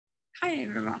Hi,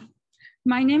 everyone.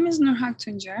 My name is Nurhak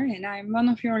Tuncer, and I'm one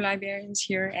of your librarians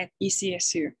here at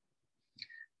ECSU.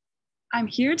 I'm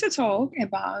here to talk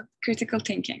about critical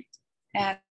thinking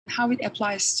and how it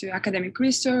applies to academic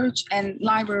research and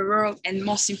library world, and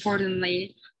most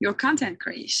importantly, your content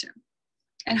creation,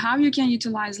 and how you can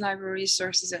utilize library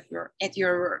resources at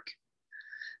your work.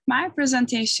 My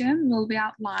presentation will be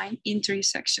outlined in 3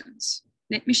 sections.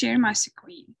 Let me share my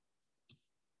screen.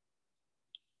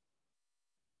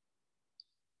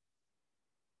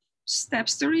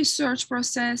 Steps to research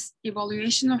process,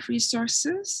 evaluation of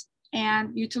resources,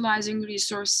 and utilizing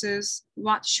resources,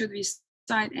 what should we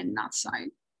cite and not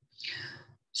cite.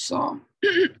 So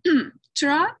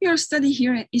throughout your study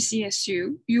here at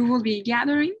ECSU, you will be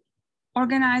gathering,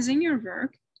 organizing your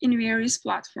work in various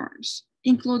platforms,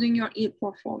 including your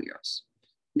e-portfolios.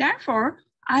 Therefore,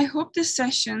 I hope this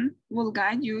session will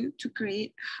guide you to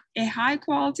create a high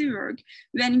quality work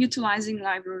when utilizing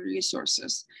library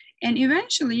resources, and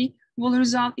eventually will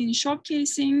result in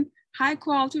showcasing high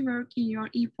quality work in your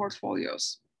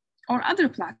e-portfolios or other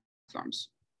platforms.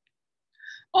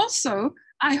 Also,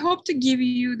 I hope to give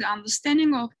you the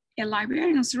understanding of a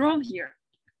librarian's role here.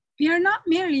 We are not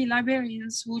merely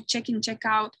librarians who check in, check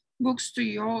out books to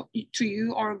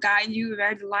you or guide you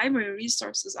where the library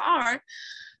resources are,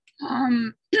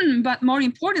 but more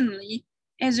importantly,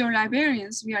 as your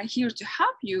librarians, we are here to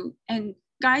help you and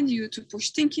guide you to push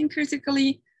thinking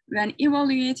critically when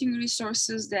evaluating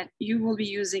resources that you will be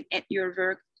using at your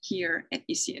work here at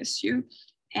ECSU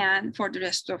and for the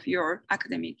rest of your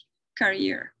academic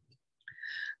career.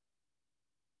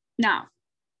 Now,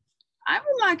 I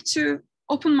would like to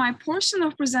open my portion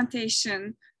of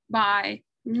presentation by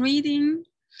reading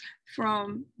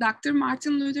from Dr.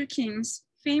 Martin Luther King's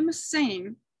famous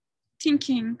saying,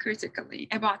 thinking critically,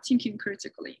 about thinking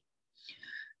critically.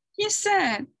 He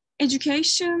said,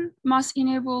 education must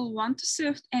enable one to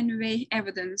sift and weigh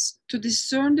evidence, to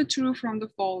discern the true from the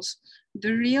false,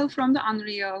 the real from the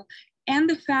unreal, and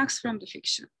the facts from the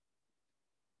fiction.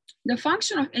 The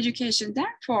function of education,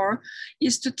 therefore,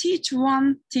 is to teach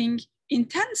one thing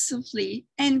intensively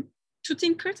and to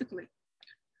think critically.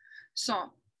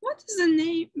 So, what is the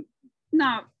name?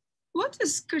 Now, what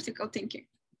is critical thinking?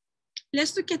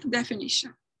 Let's look at the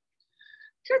definition.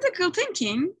 Critical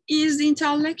thinking is the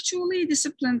intellectually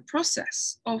disciplined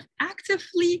process of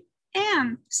actively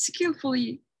and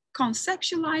skillfully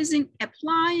conceptualizing,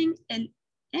 applying, and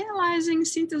analyzing,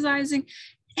 synthesizing,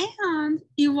 and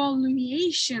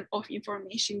evaluation of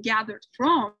information gathered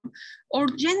from or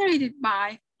generated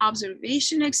by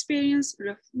observation, experience,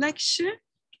 reflection,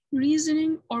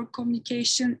 reasoning, or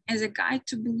communication as a guide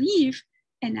to belief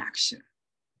and action.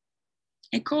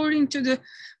 According to the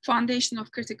foundation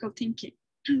of critical thinking,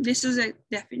 this is a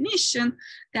definition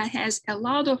that has a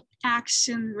lot of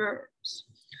action verbs.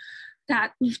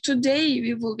 That today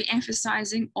we will be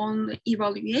emphasizing on the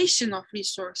evaluation of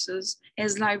resources.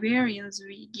 As librarians,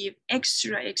 we give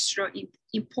extra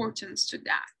importance to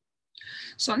that.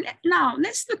 So now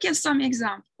let's look at some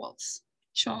examples,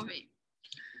 shall we?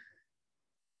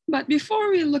 But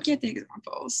before we look at the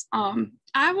examples,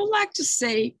 I would like to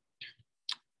say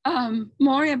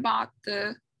more about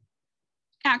the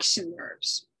action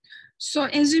verbs. So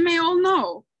as you may all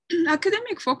know,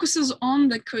 academic focuses on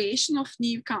the creation of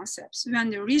new concepts when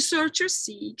the researcher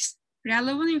seeks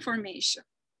relevant information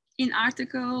in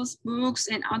articles, books,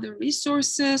 and other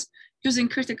resources using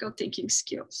critical thinking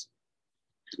skills.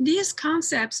 These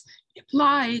concepts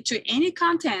apply to any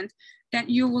content that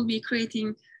you will be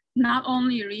creating, not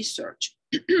only research.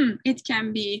 It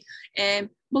can be a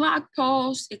blog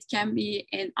post, it can be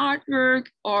an artwork,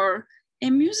 or a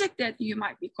music that you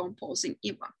might be composing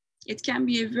even. It can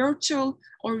be a virtual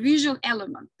or visual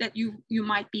element that you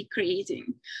might be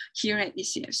creating here at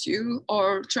ECSU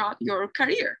or throughout your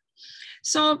career.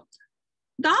 So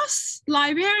thus,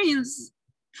 librarians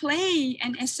play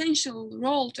an essential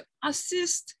role to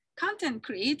assist content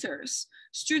creators,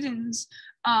 students,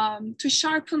 to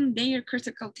sharpen their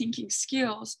critical thinking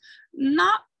skills,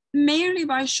 not merely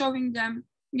by showing them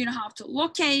how to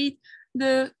locate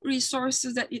the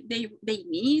resources that they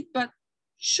need, but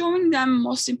showing them,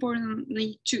 most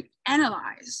importantly, to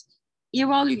analyze,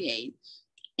 evaluate,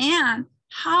 and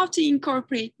how to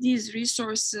incorporate these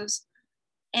resources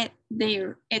at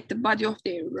the body of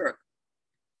their work.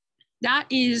 That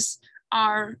is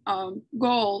our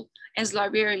goal as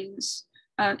librarians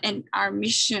and our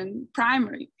mission,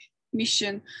 primary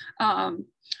mission,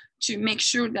 to make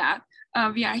sure that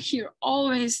we are here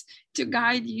always to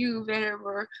guide you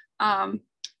wherever,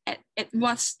 at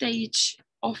what stage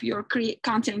of your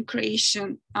content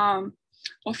creation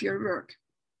of your work.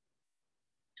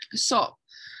 So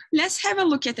Let's have a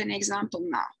look at an example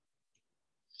now.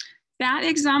 Bad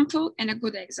example and a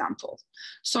good example.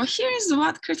 So here is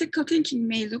what critical thinking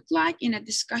may look like in a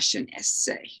discussion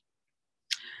essay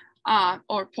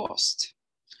or post.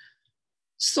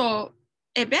 So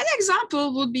a bad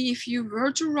example would be if you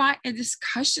were to write a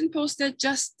discussion post that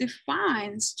just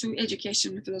defines two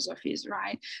education philosophies,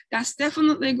 right? That's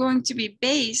definitely going to be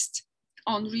based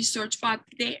on research, but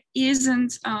there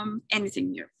isn't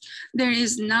anything new. There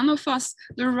is none of us,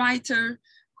 the writer,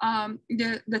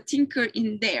 the thinker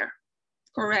in there,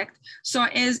 correct? So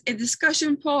as a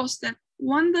discussion post that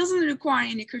one doesn't require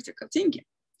any critical thinking.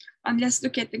 And let's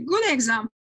look at the good example,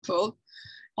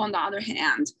 on the other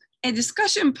hand, a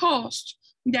discussion post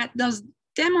that does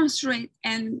demonstrate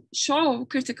and show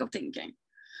critical thinking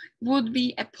would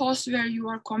be a post where you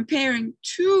are comparing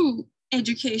two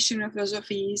educational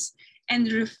philosophies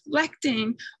and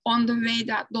reflecting on the way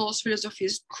that those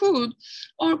philosophies could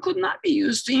or could not be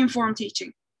used to inform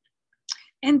teaching.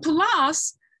 And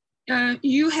plus,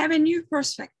 you have a new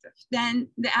perspective than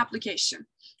the application.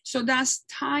 So that's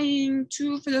tying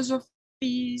two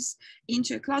philosophies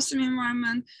into a classroom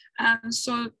environment.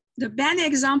 So the bad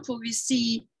example we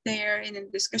see there in a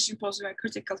discussion post where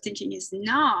critical thinking is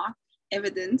not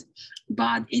evident,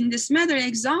 but in this matter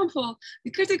example,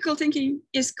 the critical thinking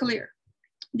is clear.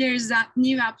 There is that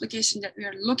new application that we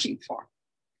are looking for.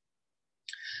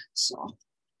 So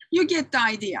you get the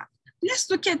idea. Let's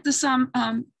look at some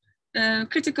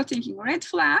critical thinking red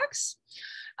flags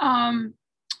and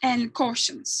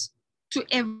cautions to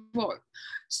avoid.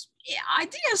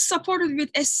 Ideas supported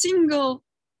with a single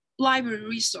library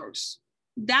resource,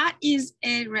 that is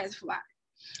a red flag.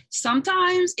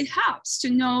 Sometimes it helps to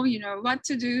know, what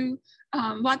to do,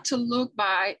 what to look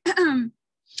by,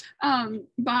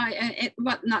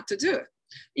 what not to do.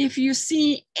 If you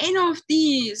see any of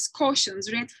these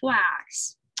cautions, red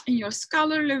flags in your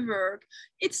scholarly work,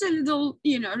 it's a little,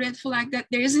 red flag that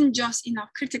there isn't just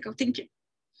enough critical thinking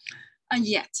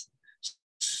yet.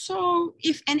 So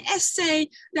if an essay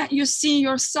that you see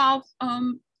yourself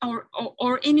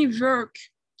or any work,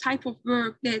 type of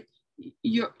work that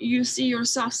you see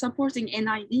yourself supporting an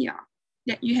idea,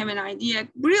 that you have an idea,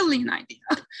 brilliant idea,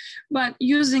 but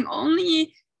using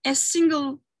only a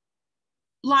single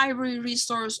library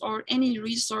resource or any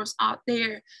resource out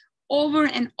there over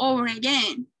and over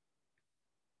again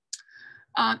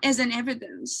as an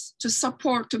evidence to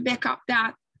support, to back up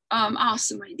that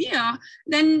awesome idea,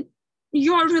 then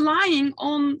you are relying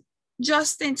on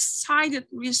just a cited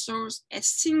resource, a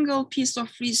single piece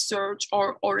of research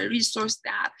or a resource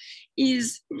that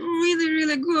is really,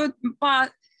 really good,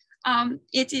 but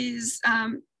it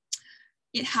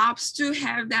helps to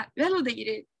have that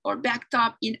validated or backed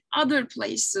up in other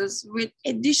places with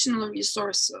additional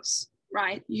resources,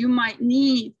 right? You might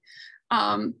need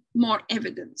more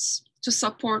evidence to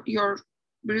support your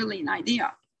brilliant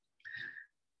idea.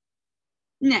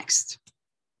 Next,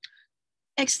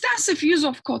 extensive use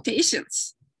of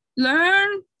quotations.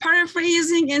 Learn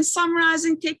paraphrasing and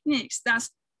summarizing techniques.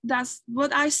 That's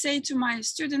what I say to my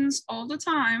students all the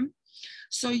time.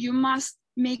 So you must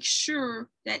make sure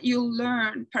that you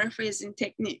learn paraphrasing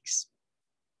techniques.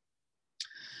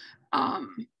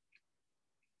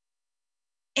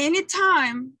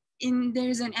 Anytime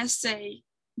there's an essay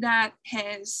that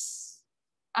has,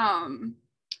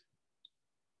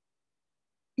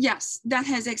 that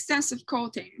has extensive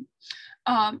quoting,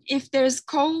 if there's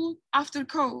quote after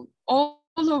quote all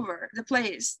over the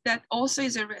place, that also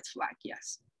is a red flag,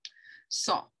 yes.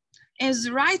 So as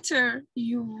a writer,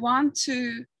 you want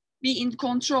to be in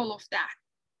control of that,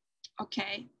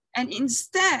 okay? And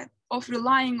instead of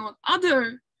relying on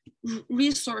other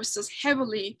resources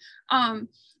heavily,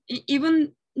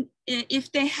 even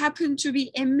if they happen to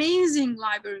be amazing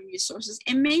library resources,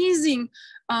 amazing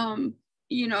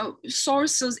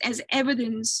sources as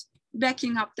evidence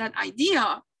backing up that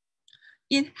idea,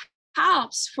 it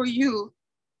helps for you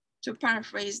to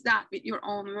paraphrase that with your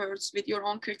own words, with your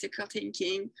own critical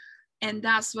thinking. And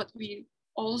that's what we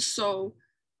also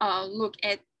look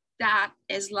at that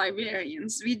as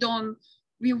librarians.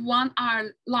 We want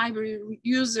our library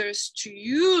users to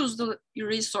use the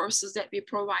resources that we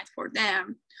provide for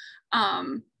them,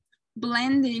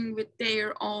 blending with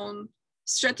their own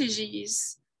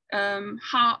strategies, and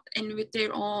with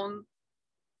their own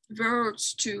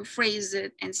words to phrase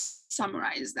it and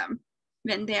summarize them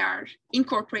when they are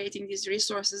incorporating these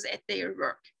resources at their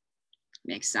work.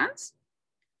 Makes sense?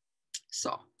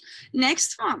 So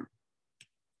next one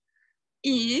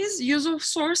is use of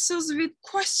sources with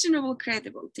questionable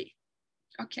credibility.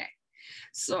 Okay,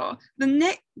 So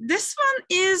this one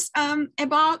is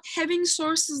about having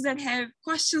sources that have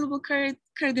questionable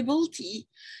credibility.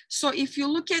 So if you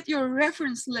look at your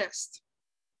reference list,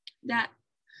 that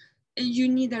you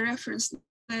need a reference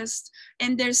list,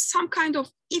 and there's some kind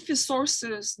of iffy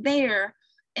sources there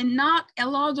and not a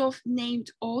lot of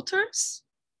named authors,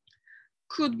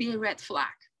 could be a red flag.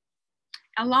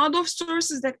 A lot of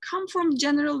sources that come from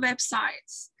general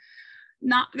websites,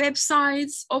 not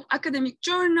websites of academic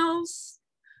journals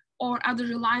or other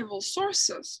reliable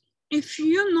sources. If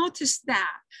you notice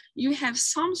that you have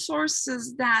some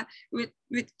sources that with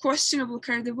questionable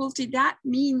credibility, that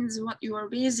means what you are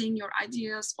basing your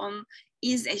ideas on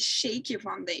is a shaky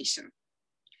foundation.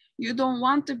 You don't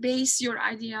want to base your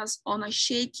ideas on a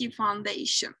shaky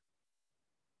foundation.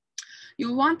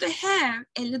 You want to have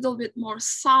a little bit more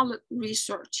solid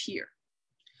research here.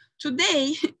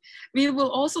 Today, we will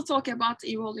also talk about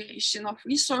the evaluation of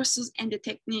resources and the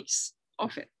techniques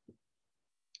of it.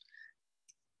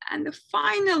 And the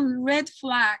final red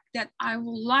flag that I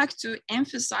would like to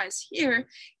emphasize here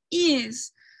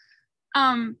is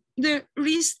the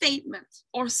restatement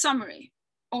or summary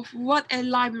of what a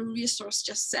library resource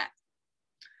just said.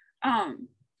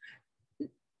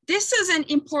 This is an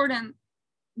important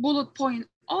bullet point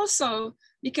also,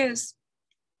 because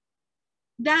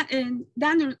then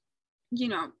you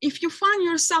know, if you find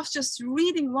yourself just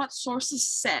reading what sources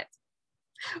said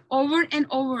over and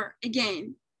over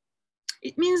again,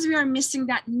 it means we are missing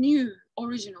that new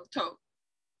original thought,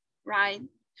 right?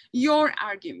 Your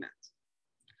argument,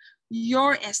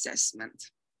 your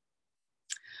assessment,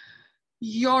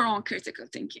 your own critical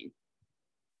thinking.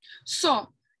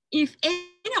 So if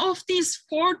any of these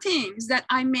 4 things that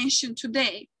I mentioned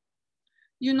today,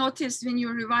 you notice when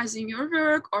you're revising your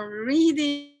work or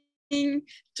reading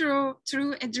through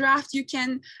a draft, you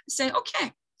can say,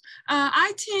 okay,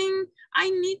 I think I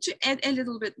need to add a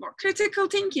little bit more critical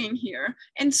thinking here.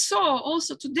 And so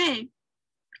also today,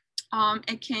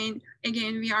 again,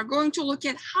 we are going to look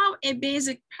at how a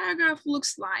basic paragraph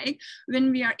looks like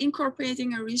when we are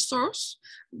incorporating a resource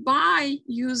by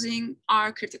using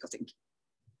our critical thinking.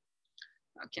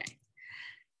 Okay,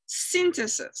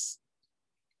 synthesis.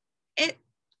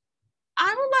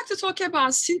 I would like to talk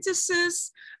about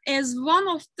synthesis as one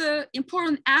of the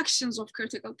important actions of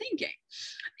critical thinking,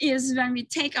 is when we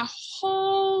take a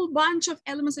whole bunch of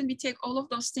elements and we take all of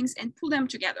those things and pull them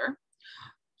together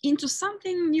into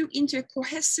something new, into a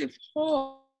cohesive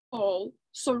whole.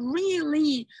 So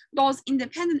really those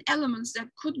independent elements that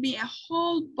could be a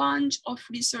whole bunch of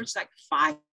research, like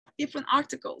 5 different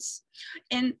articles,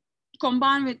 and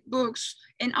combined with books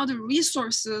and other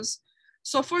resources.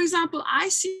 So for example, I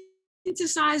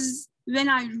synthesize when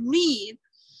I read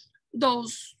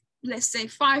those, let's say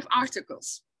 5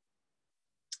 articles.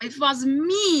 It was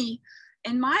me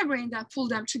and my brain that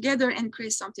pulled them together and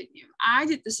create something new. I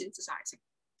did the synthesizing.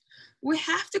 We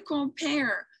have to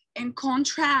compare and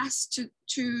contrast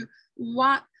to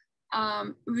what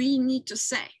we need to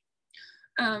say.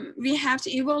 We have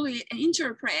to evaluate and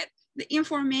interpret the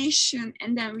information,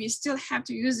 and then we still have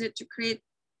to use it to create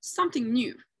something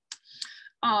new,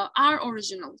 our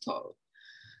original thought.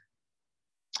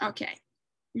 Okay,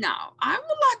 now I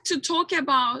would like to talk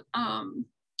about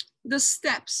the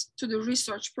steps to the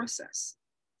research process.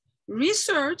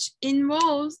 Research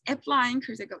involves applying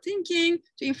critical thinking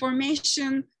to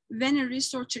information when a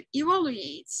researcher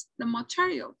evaluates the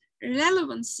material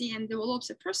relevancy and develops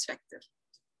a perspective,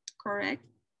 correct?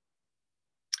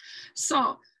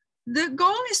 So the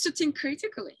goal is to think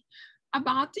critically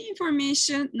about the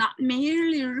information, not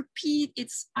merely repeat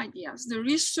its ideas. The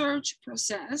research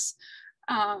process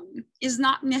is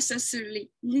not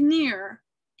necessarily linear,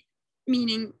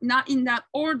 meaning not in that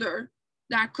order.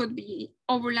 There could be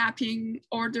overlapping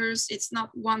orders. It's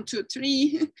not 1, 2,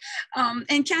 3,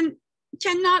 and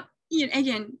cannot, you know,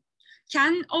 again,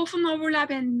 can often overlap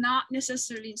and not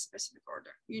necessarily in specific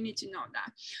order. You need to know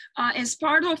that. As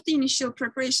part of the initial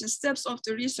preparation steps of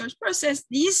the research process,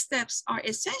 these steps are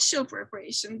essential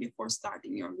preparation before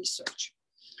starting your research.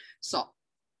 So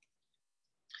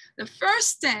the first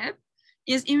step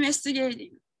is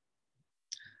investigating,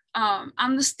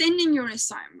 understanding your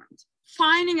assignment,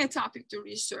 finding a topic to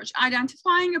research,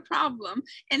 identifying a problem,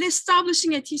 and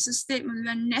establishing a thesis statement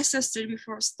when necessary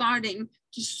before starting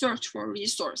to search for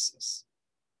resources.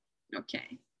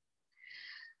 Okay.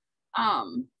 Now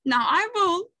I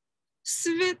will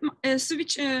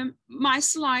switch my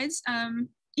slides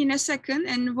in a second,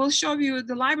 and we'll show you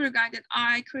the library guide that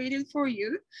I created for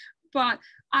you. But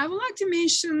I would like to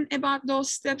mention about those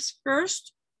steps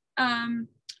first.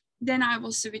 Then I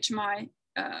will switch my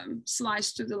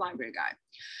slides to the library guide.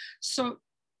 So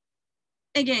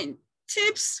again,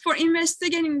 tips for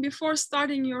investigating before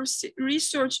starting your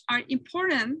research are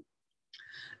important.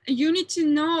 You need to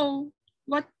know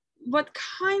what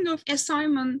kind of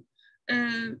assignment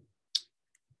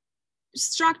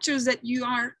structures that you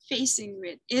are facing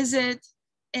with. Is it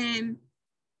a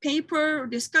paper or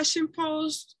discussion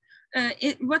post?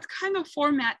 What kind of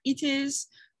format it is?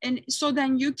 And so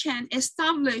then you can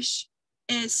establish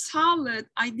a solid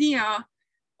idea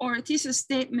or a thesis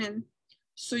statement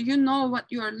so you know what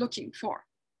you are looking for.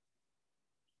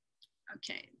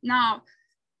 Okay, now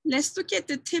let's look at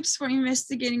the tips for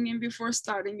investigating and before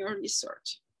starting your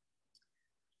research.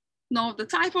 Now, the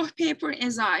type of paper,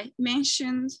 as I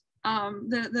mentioned,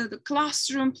 the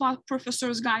classroom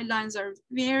professor's guidelines are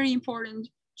very important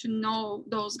to know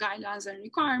those guidelines and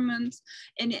requirements,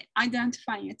 and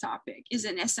identifying a topic is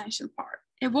an essential part.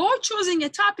 Avoid choosing a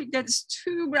topic that is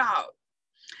too broad.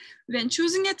 When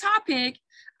choosing a topic,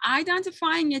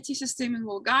 identifying a thesis statement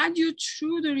will guide you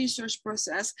through the research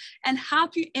process and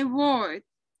help you avoid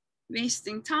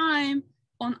wasting time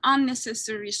on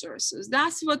unnecessary resources.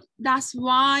 That's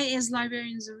why as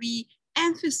librarians, we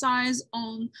emphasize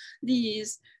on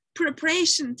these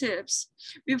preparation tips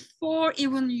before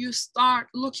even you start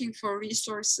looking for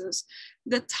resources.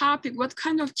 The topic, what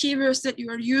kind of keywords that you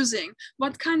are using,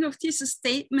 what kind of thesis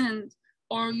statement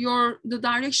or the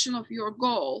direction of your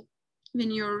goal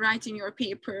when you're writing your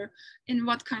paper, and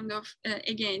what kind of,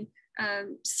 again,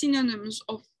 synonyms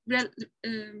of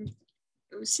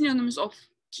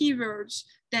keywords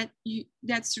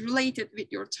that's related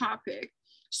with your topic.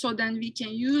 So then we can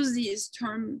use these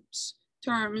terms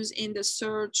in the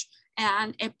search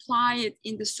and apply it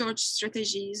in the search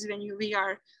strategies when we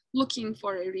are looking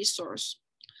for a resource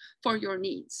for your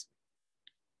needs.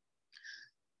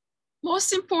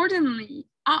 Most importantly,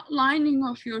 outlining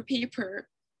of your paper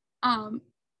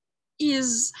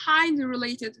is highly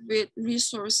related with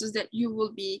resources that you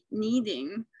will be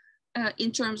needing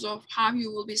in terms of how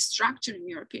you will be structuring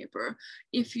your paper.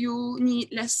 If you need,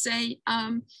 let's say,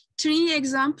 3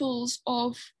 examples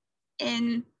of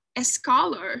a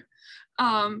scholar,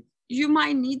 you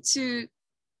might need to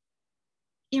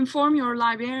inform your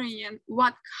librarian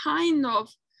what kind of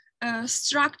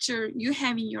structure you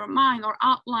have in your mind or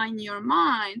outline in your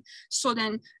mind, so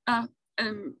then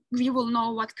we will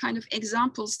know what kind of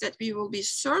examples that we will be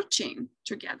searching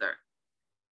together.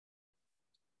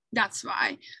 That's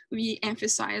why we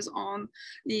emphasize on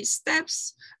these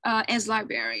steps as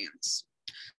librarians,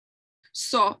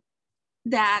 so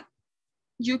that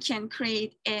you can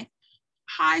create a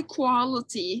high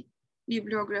quality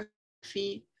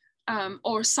bibliography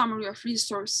or summary of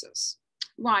resources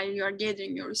while you are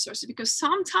gathering your resources, because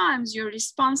sometimes you're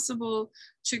responsible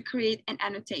to create an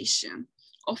annotation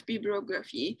of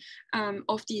bibliography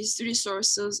of these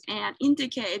resources and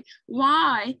indicate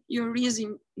why you're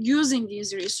using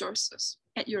these resources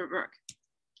at your work.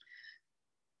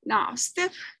 Now,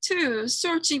 step 2,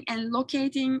 searching and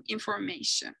locating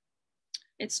information.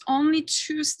 It's only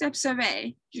 2 steps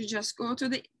away. You just go to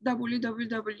the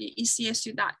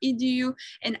www.ecsu.edu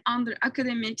and under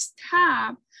Academics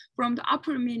tab, from the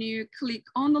upper menu, click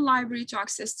on the library to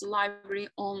access the library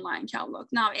online catalog.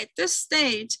 Now, at this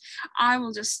stage, I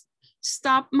will just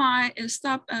stop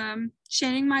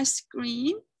sharing my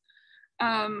screen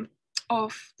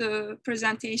of the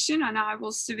presentation, and I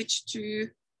will switch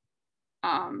to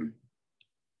the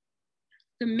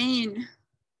main.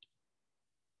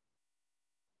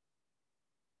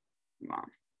 Wow.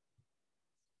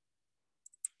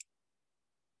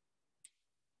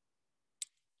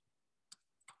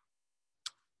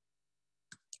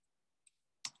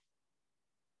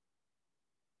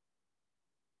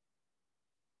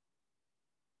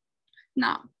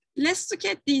 Now, let's look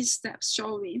at these steps,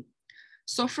 shall we?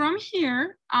 So from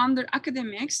here, under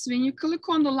Academics, when you click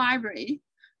on the library,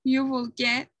 you will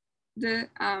get the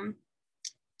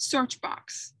search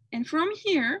box. And from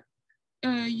here,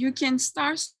 you can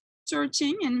start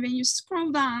searching, and when you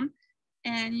scroll down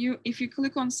and if you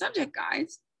click on subject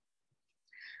guides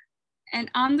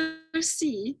and under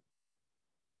C,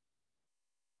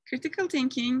 critical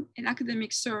thinking and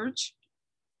academic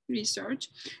research,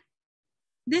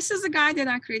 this is the guide that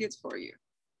I created for you.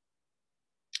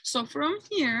 So from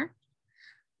here,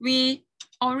 we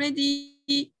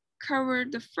already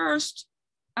covered the first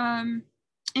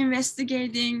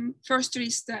investigating first 3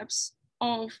 steps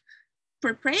of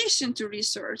preparation to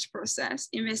research process,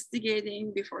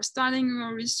 investigating before starting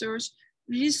your research,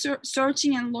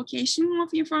 searching and location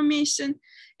of information,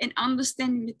 and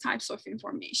understanding the types of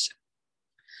information.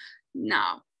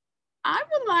 Now, I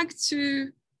would like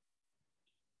to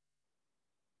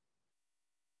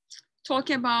talk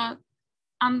about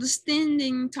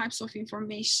understanding types of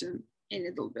information a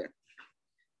little bit.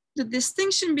 The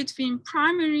distinction between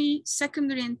primary,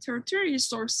 secondary, and tertiary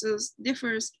sources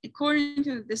differs according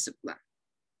to the discipline.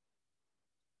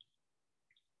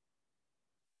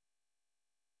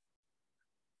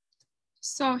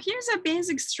 So here's a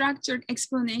basic structured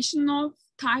explanation of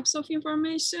types of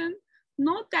information.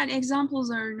 Note that examples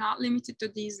are not limited to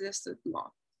these listed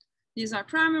below. These are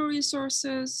primary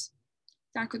sources.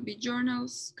 That could be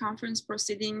journals, conference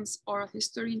proceedings, oral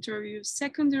history interviews,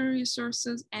 secondary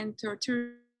sources, and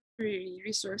tertiary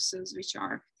resources, which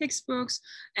are textbooks,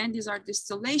 and these are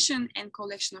distillation and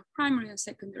collection of primary and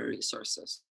secondary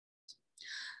resources.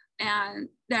 And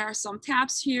there are some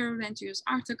tabs here, when to use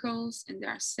articles, and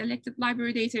there are selected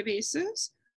library databases,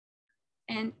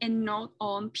 and a note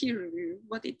on peer review.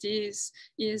 What it is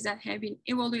that have been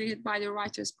evaluated by the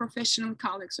writer's professional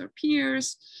colleagues or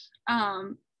peers.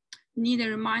 Need a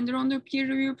reminder on the peer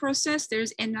review process.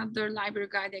 There's another library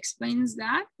guide that explains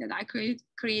that I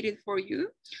created for you.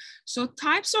 So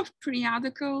types of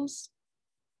periodicals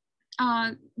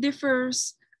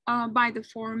differs by the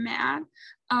format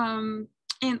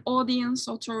and audience,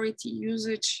 authority,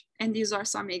 usage, and these are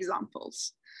some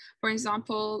examples. For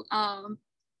example,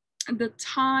 the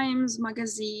Times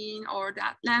magazine or the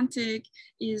Atlantic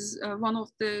is one of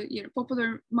the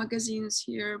popular magazines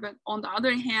here, but on the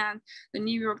other hand, the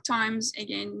New York Times,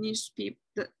 again,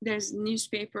 there's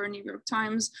newspaper, New York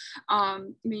Times.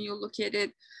 When you look at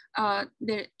it,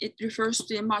 it refers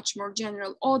to a much more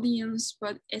general audience,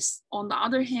 but on the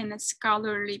other hand, a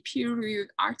scholarly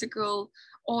peer-reviewed article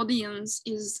audience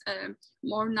is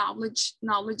more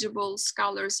knowledgeable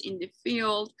scholars in the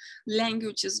field.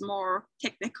 Language is more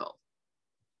technical.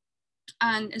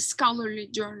 And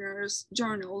scholarly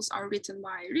journals are written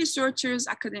by researchers,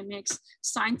 academics,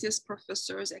 scientists,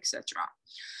 professors, etc.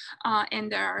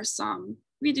 And there are some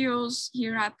videos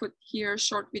here. I put here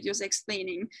short videos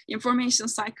explaining information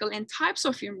cycle and types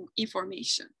of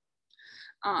information.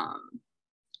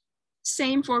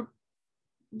 Same for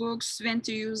books, when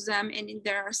to use them, and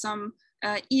there are some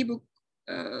ebook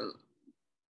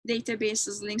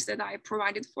databases links that I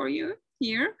provided for you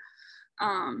here.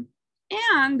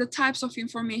 And the types of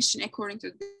information according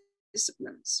to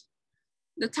disciplines.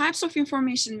 The types of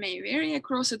information may vary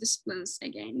across the disciplines.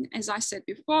 Again, as I said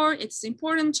before, it's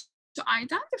important to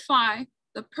identify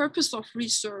the purpose of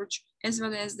research as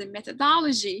well as the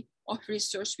methodology of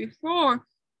research before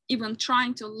even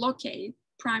trying to locate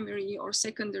primary or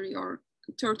secondary or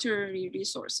tertiary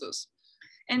resources.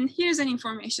 And here's an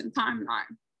information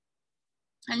timeline.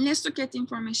 And let's look at the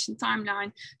information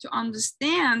timeline to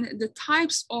understand the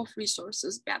types of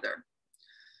resources better.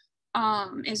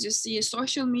 As you see,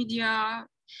 social media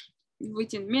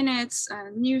within minutes,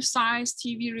 news sites,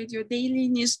 TV, radio, daily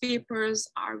newspapers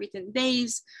are within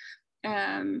days,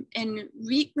 and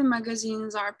weekly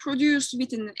magazines are produced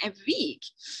within a week.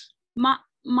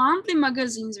 Monthly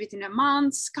magazines within a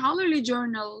month, scholarly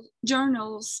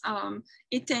journals,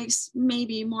 it takes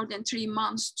maybe more than 3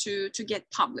 months to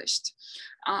get published.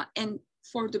 And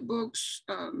for the books,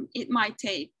 it might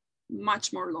take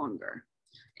much more longer.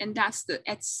 And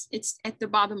it's at the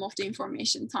bottom of the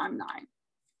information timeline.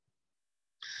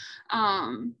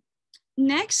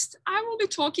 Next, I will be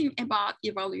talking about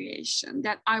evaluation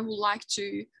that I would like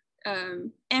to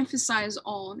emphasize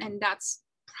on, and that's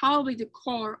probably the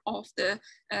core of the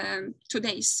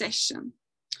today's session.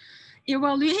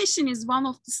 Evaluation is one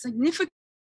of the significant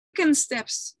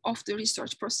steps of the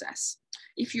research process.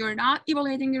 If you're not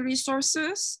evaluating the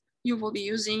resources you will be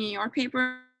using in your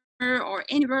paper or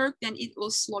any work, then it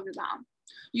will slow you down.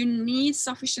 You need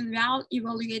sufficient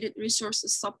well-evaluated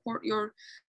resources to support your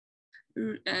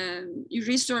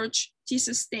research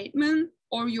thesis statement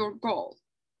or your goal.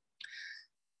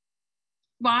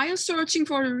 While searching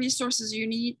for the resources you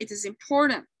need, it is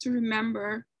important to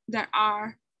remember there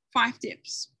are 5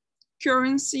 tips: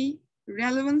 currency,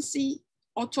 relevancy,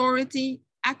 authority,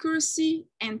 accuracy,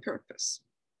 and purpose.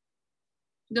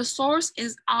 The source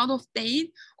is out of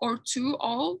date or too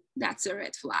old, that's a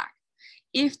red flag.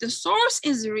 If the source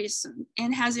is recent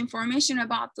and has information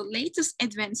about the latest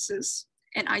advances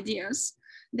and ideas,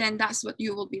 then that's what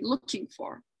you will be looking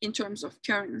for in terms of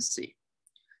currency.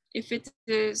 If it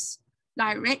is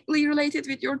directly related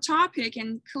with your topic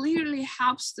and clearly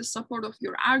helps the support of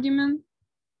your argument,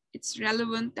 it's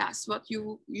relevant, that's what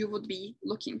you would be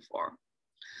looking for.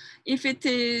 If it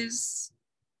is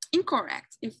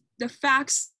incorrect, if the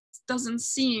facts doesn't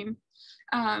seem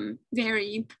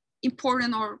very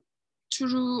important or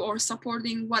true or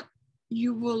supporting what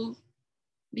you will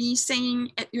be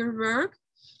saying at your work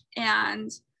and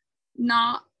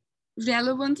not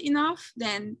relevant enough,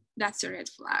 then that's a red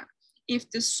flag. If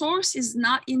the source is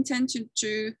not intended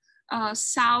to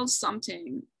sells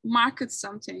something, markets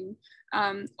something,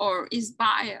 or is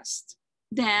biased,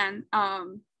 then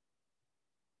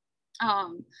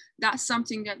that's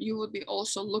something that you would be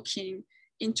also looking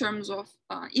in terms of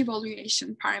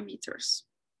evaluation parameters.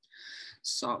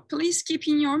 So please keep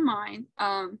in your mind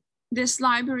this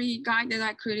library guide that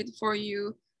I created for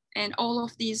you and all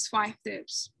of these 5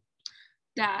 tips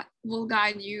that will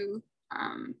guide you.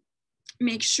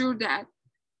 Make sure that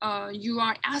you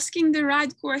are asking the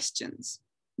right questions.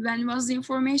 When was the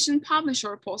information published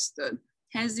or posted?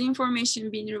 Has the information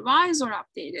been revised or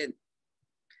updated?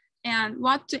 And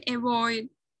what to avoid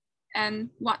and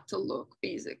what to look,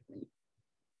 basically.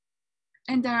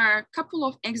 And there are a couple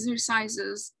of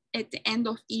exercises at the end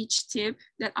of each tip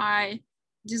that I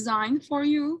designed for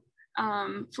you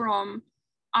from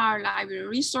our library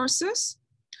resources.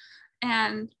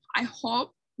 And I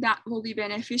hope that will be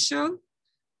beneficial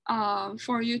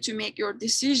for you to make your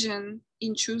decision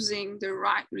in choosing the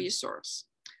right resource.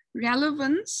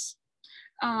 Relevance,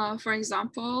 for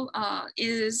example,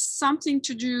 is something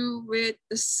to do with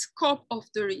the scope of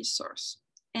the resource,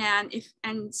 and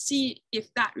see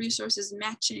if that resource is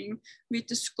matching with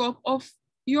the scope of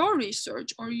your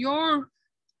research or your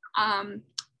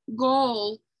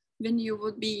goal when you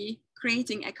would be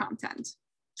creating a content,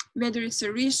 whether it's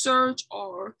a research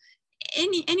or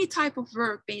any type of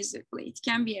work. Basically, it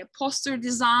can be a poster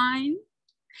design,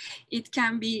 it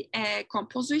can be a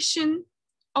composition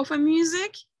of a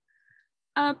music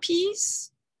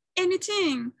piece,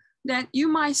 anything that you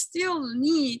might still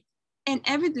need an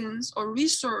evidence or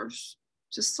resource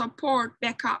to support,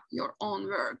 back up your own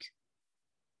work.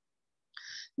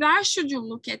 Where should you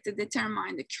look at to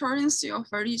determine the currency of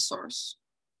a resource?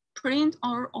 Print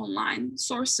or online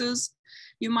sources?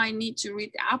 You might need to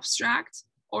read the abstract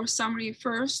or summary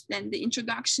first, then the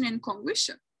introduction and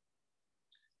conclusion.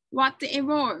 What to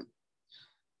avoid?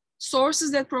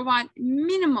 Sources that provide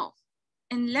minimal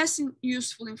and less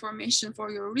useful information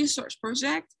for your research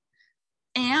project,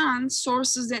 and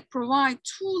sources that provide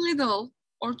too little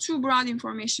or too broad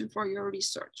information for your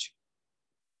research.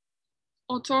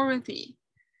 Authority.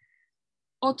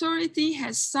 Authority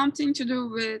has something to do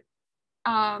with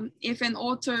if an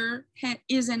author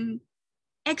is an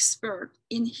expert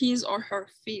in his or her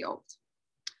field.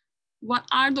 What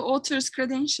are the author's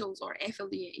credentials or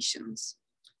affiliations?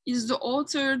 Is the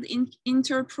author the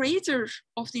interpreter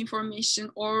of the information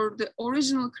or the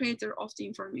original creator of the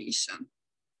information?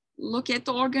 Look at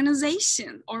the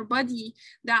organization or body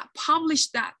that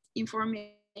published that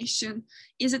information.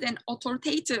 Is it an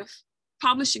authoritative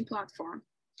publishing platform?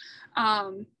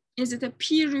 Is it a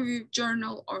peer-reviewed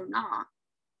journal or not?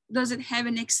 Does it have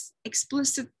an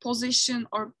explicit position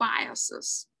or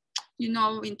biases? You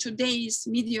know, in today's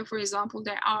media, for example,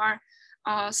 there are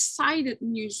cited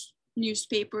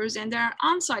newspapers and there are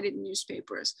uncited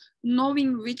newspapers.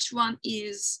 Knowing which one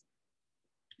is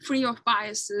free of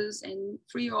biases and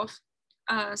free of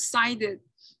cited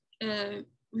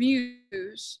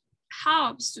views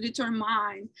helps to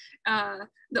determine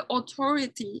the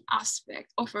authority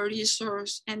aspect of a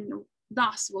resource, and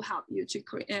thus will help you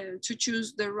to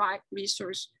choose the right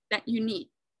resource that you need.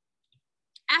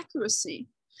 Accuracy.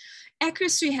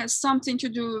 Accuracy has something to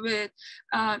do with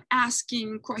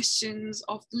asking questions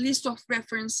of the list of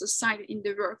references cited in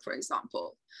the work, for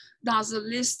example. Does the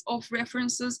list of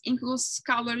references include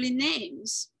scholarly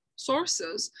names,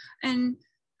 sources? And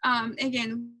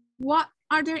again,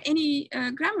 are there any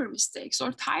grammar mistakes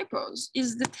or typos?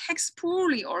 Is the text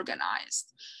poorly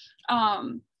organized?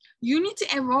 You need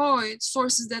to avoid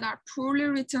sources that are poorly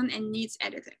written and needs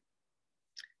editing.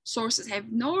 Sources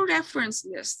have no reference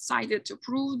list cited to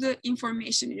prove the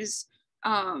information is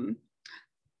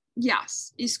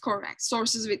correct.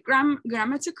 Sources with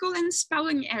grammatical and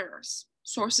spelling errors.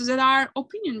 Sources that are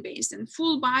opinion-based and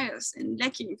full bias and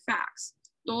lacking facts.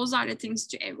 Those are the things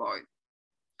to avoid.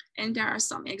 And there are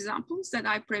some examples that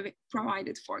I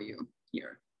provided for you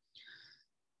here.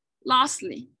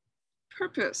 Lastly,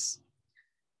 purpose.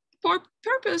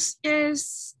 Purpose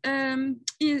is,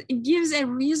 it gives a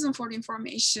reason for the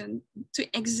information to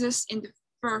exist in the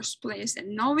first place,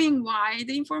 and knowing why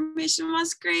the information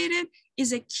was created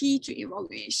is a key to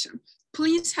evaluation.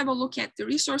 Please have a look at the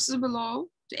resources below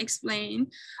to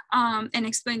explain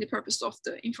the purpose of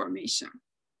the information.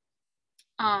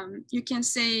 You can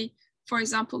say, for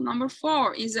example, number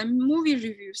 4 is a movie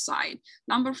review site.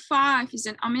 Number 5 is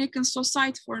an American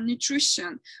Society for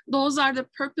Nutrition. Those are the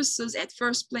purposes at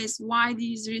first place why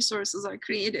these resources are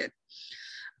created.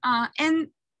 And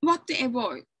what to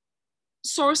avoid.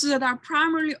 Sources that are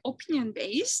primarily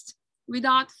opinion-based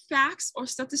without facts or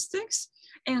statistics,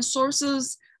 and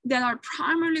sources that are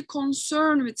primarily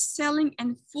concerned with selling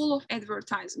and full of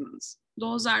advertisements.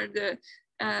 Those are the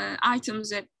items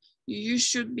that you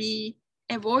should be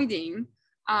avoiding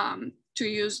to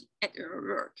use at your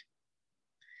work.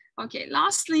 Okay,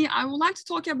 lastly, I would like to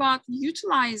talk about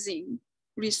utilizing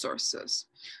resources.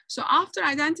 So after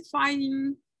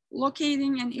identifying,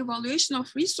 locating, and evaluation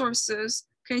of resources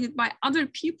created by other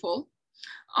people,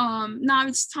 now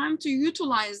it's time to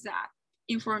utilize that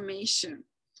information.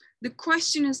 The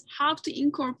question is how to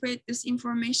incorporate this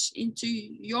information into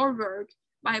your work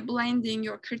by blending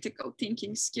your critical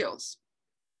thinking skills.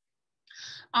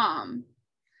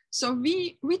 So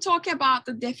we talk about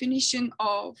the definition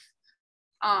of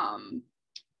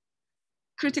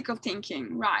critical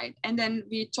thinking, right? And then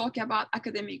we talk about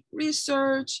academic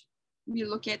research. We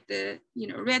look at the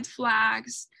red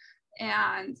flags,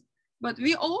 but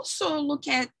we also look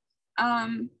at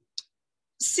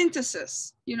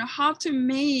synthesis. How to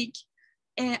make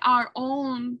our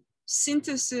own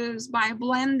synthesis by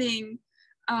blending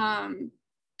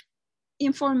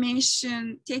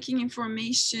information, taking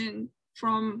information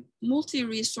from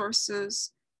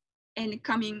multi-resources and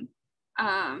coming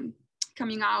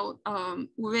out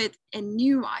with a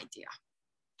new idea.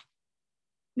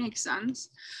 Makes sense?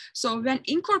 So when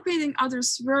incorporating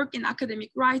others' work in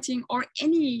academic writing or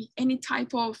any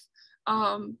type of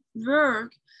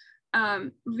work,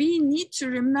 we need to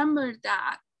remember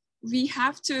that we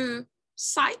have to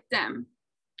cite them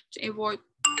to avoid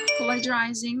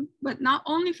plagiarizing, but not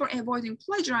only for avoiding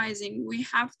plagiarizing, we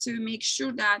have to make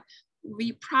sure that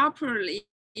we properly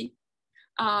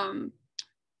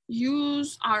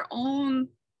use our own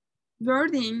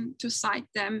wording to cite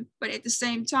them, but at the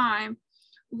same time,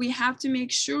 we have to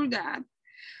make sure that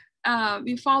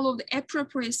we follow the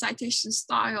appropriate citation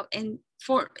style and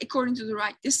according to the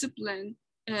right discipline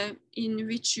in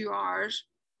which you are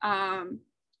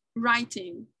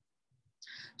writing.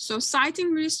 So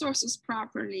citing resources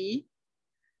properly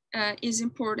is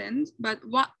important, but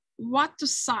what to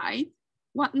cite,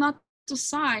 what not to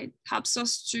cite helps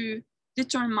us to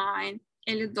determine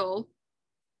a little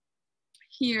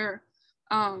here.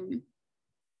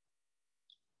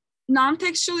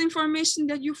 Non-textual information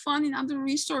that you find in other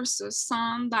resources,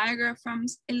 sound,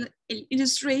 diagrams,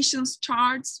 illustrations,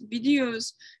 charts,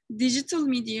 videos, digital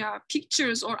media,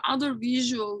 pictures, or other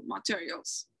visual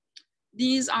materials.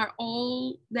 These are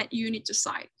all that you need to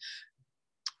cite.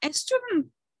 A student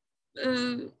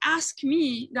asked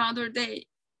me the other day,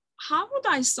 how would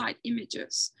I cite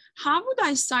images? How would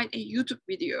I cite a YouTube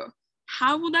video?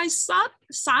 How would I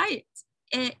cite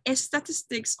a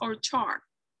statistics or chart?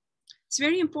 It's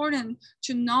very important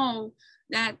to know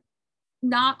that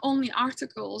not only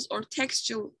articles or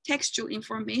textual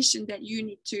information that you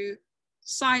need to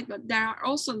cite, but there are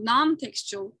also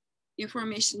non-textual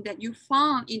information that you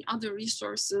found in other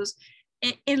resources.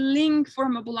 A link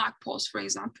from a blog post, for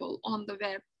example, on the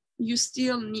web, you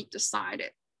still need to cite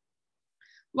it.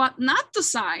 What not to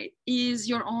cite is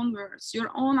your own words,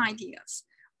 your own ideas,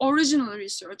 original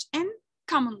research, and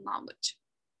common knowledge.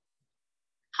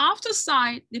 How to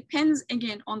cite depends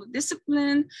again on the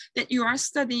discipline that you are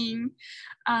studying.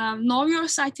 Know your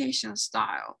citation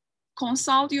style.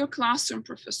 Consult your classroom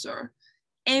professor.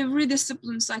 Every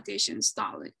discipline citation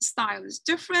style is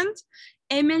different.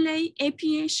 MLA,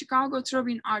 APA, Chicago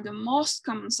Tribune are the most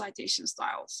common citation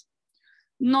styles.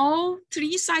 Know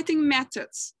 3 citing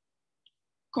methods: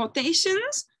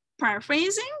 quotations,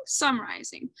 paraphrasing,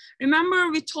 summarizing. Remember,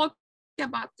 we talked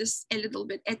about this a little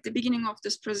bit at the beginning of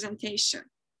this presentation.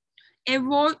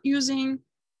 Avoid using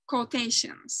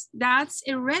quotations. That's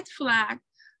a red flag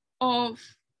of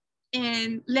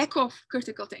a lack of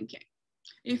critical thinking.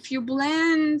 If you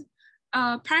blend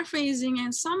paraphrasing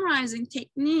and summarizing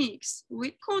techniques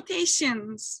with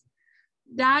quotations,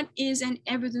 that is an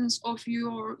evidence of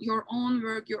your own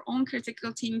work, your own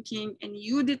critical thinking, and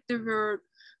you did the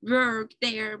work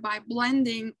there by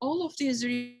blending all of these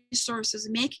resources,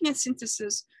 making a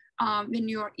synthesis when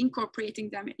you are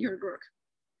incorporating them in your work.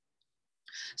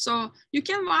 So you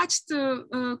can watch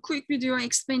the quick video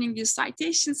explaining these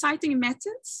citing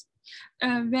methods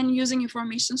when using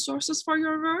information sources for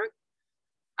your work.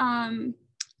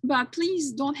 But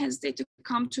please don't hesitate to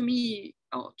come to me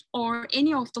or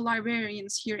any of the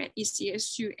librarians here at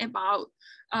ECSU about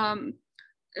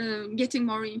getting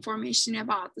more information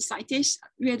about the citation,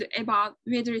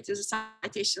 whether it is a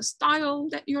citation style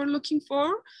that you're looking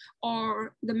for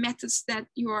or the methods that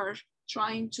you are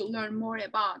trying to learn more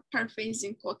about,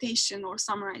 paraphrasing, quotation, or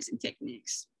summarizing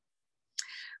techniques.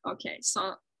 Okay,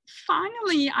 so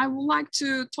finally, I would like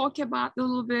to talk about a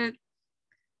little bit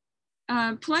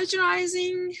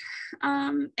plagiarizing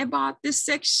about this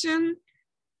section.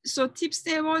 So tips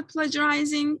to avoid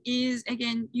plagiarizing is,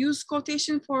 again, use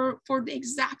quotation for the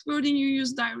exact wording you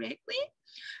use directly.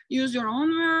 Use your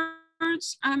own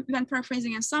words when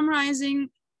paraphrasing and summarizing,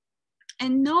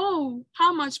 and know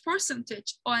how much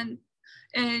percentage on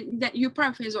that you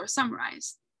paraphrase or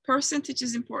summarize. Percentage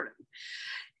is important.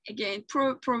 Again,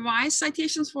 provide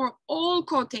citations for all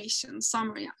quotations,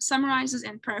 summarizes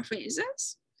and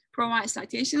paraphrases. Provide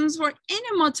citations for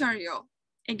any material,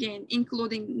 again,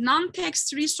 including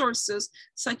non-text resources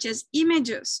such as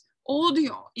images,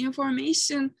 audio,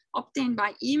 information obtained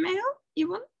by email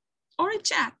even, or a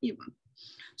chat even.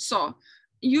 So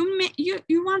you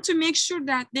want to make sure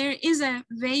that there is a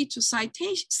way to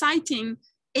citing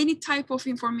any type of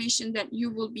information that you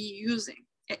will be using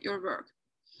at your work.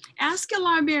 Ask a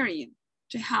librarian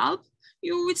to help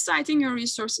you with citing your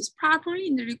resources properly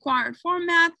in the required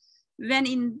format. When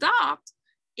in doubt,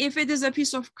 if it is a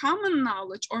piece of common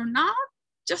knowledge or not,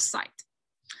 just cite.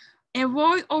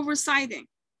 Avoid oversighting.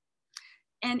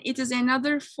 And it is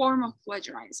another form of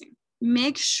plagiarizing.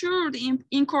 Make sure to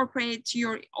incorporate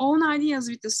your own ideas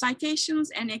with the citations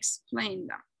and explain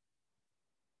them.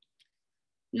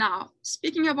 Now,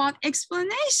 speaking about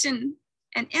explanation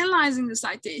and analyzing the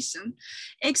citation,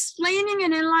 explaining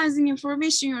and analyzing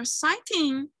information you're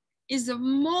citing is the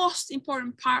most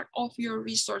important part of your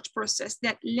research process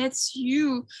that lets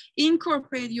you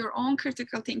incorporate your own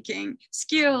critical thinking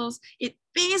skills. It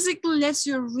basically lets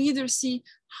your reader see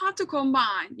how to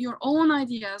combine your own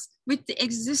ideas with the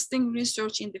existing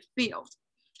research in the field.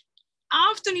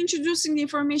 After introducing the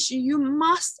information, you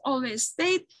must always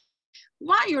state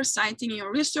why you're citing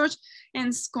your research,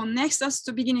 and connects us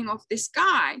to the beginning of this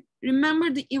guide.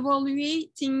 Remember the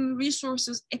evaluating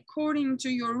resources according to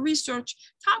your research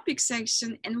topic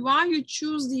section and why you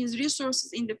choose these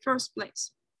resources in the first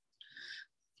place.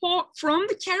 From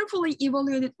the carefully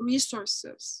evaluated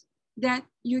resources that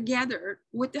you gathered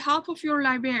with the help of your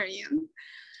librarian,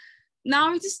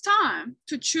 now it is time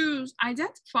to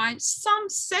identify some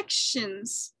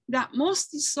sections that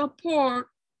mostly support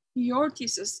your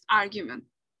thesis argument.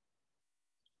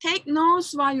 Take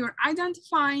notes while you're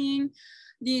identifying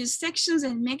these sections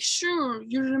and make sure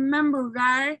you remember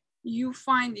where you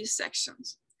find these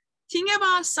sections. Think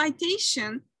about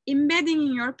citation embedding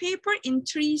in your paper in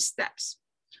 3 steps.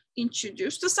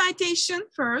 Introduce the citation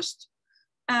first,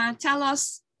 tell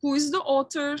us who is the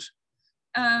author,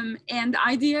 and the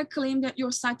idea claim that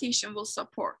your citation will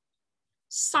support.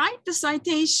 Cite the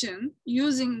citation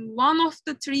using one of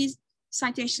the 3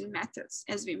 citation methods,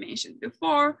 as we mentioned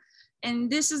before.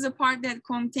 And this is the part that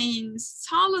contains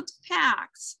solid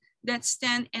facts that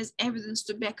stand as evidence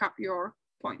to back up your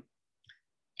point.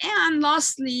 And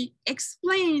lastly,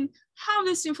 explain how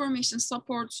this information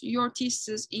supports your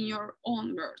thesis in your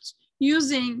own words,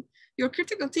 using your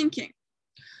critical thinking.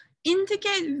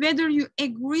 Indicate whether you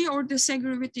agree or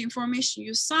disagree with the information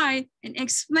you cite and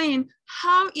explain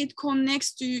how it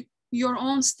connects to your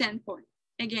own standpoint.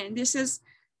 Again, this is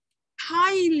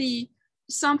highly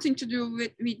something to do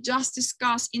with we just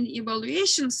discussed in the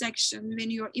evaluation section. When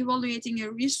you're evaluating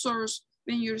a resource,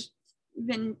 when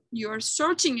you're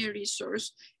searching a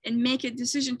resource and make a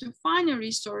decision to find a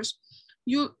resource,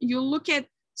 you look at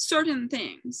certain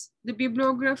things, the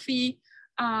bibliography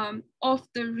of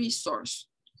the resource,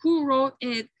 who wrote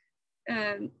it,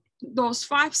 those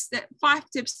five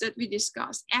tips that we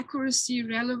discussed: accuracy,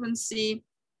 relevancy,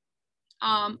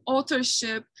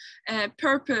 authorship,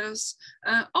 purpose,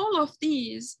 all of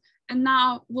these, and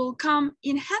now will come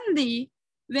in handy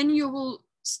when you will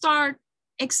start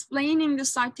explaining the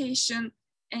citation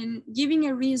and giving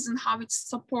a reason how it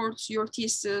supports your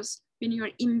thesis when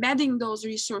you're embedding those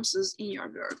resources in your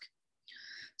work.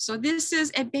 So this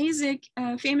is a basic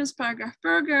famous paragraph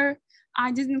burger.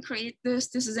 I didn't create this.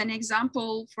 This is an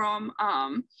example from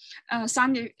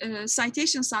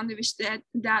citation sandwich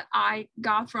that I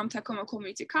got from Tacoma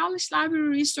Community College Library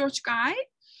Research Guide.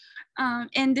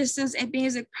 And this is a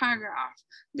basic paragraph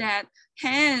that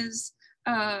has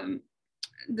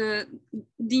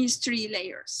these 3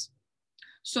 layers.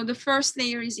 So the first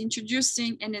layer is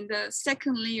introducing, and then the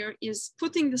second layer is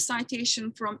putting the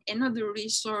citation from another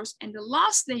resource. And the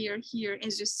last layer here,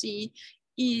 as you see,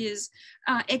 is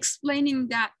explaining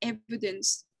that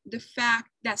evidence, the fact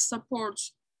that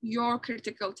supports your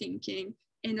critical thinking.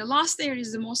 And the last layer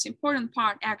is the most important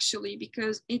part, actually,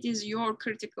 because it is your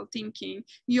critical thinking,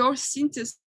 your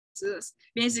synthesis.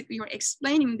 Basically, you're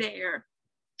explaining there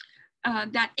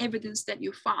that evidence that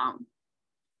you found.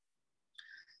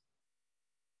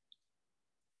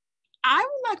 I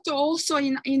would like to also,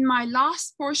 in my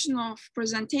last portion of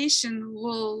presentation,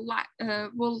 will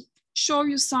show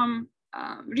you some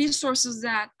resources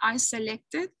that I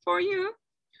selected for you.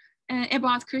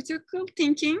 about critical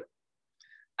thinking.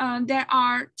 There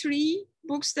are 3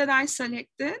 books that I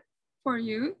selected for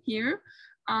you here.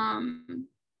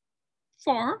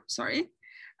 4, sorry.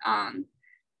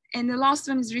 And the last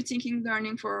one is Rethinking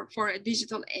Learning for a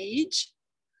Digital Age.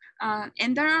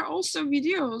 And there are also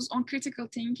videos on critical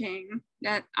thinking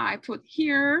that I put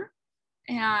here.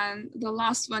 And the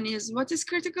last one is What is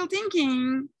Critical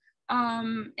Thinking?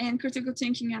 And Critical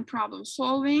Thinking and Problem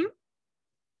Solving.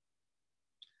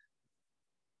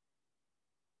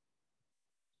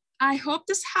 I hope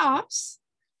this helps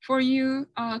for you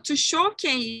to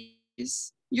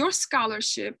showcase your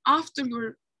scholarship after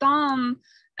you're done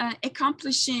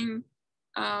accomplishing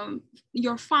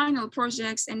your final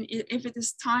projects, and if it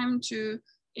is time to,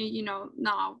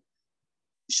 now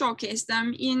showcase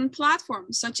them in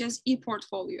platforms such as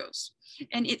e-portfolios.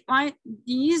 And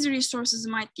these resources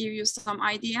might give you some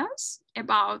ideas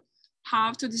about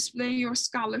how to display your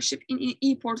scholarship in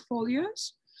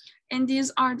e-portfolios. And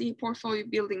these are the portfolio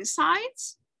building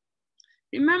sites.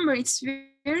 Remember, it's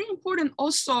very important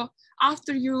also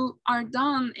after you are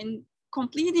done and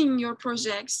completing your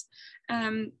projects,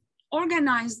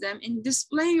 organize them and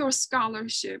display your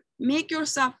scholarship, make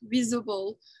yourself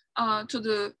visible to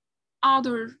the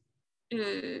outer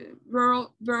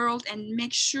world, and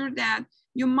make sure that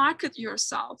you market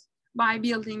yourself by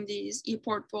building these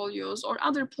e-portfolios or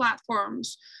other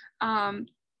platforms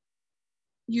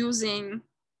using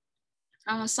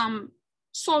some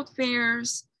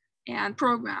softwares and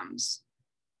programs.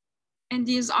 And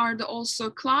these are also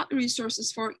cloud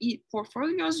resources for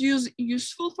e-portfolios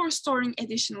useful for storing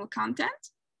additional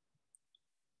content.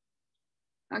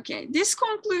 Okay, this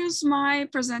concludes my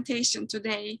presentation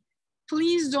today.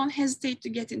 Please don't hesitate to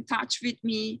get in touch with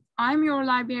me. I'm your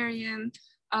librarian,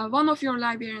 one of your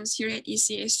librarians here at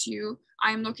ECSU.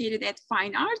 I am located at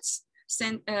Fine Arts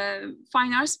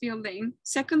Building,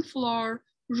 2nd floor,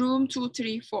 room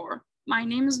 234. My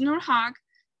name is Nurhak,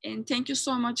 and thank you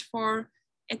so much for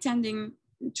attending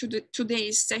to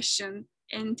today's session,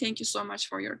 and thank you so much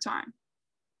for your time.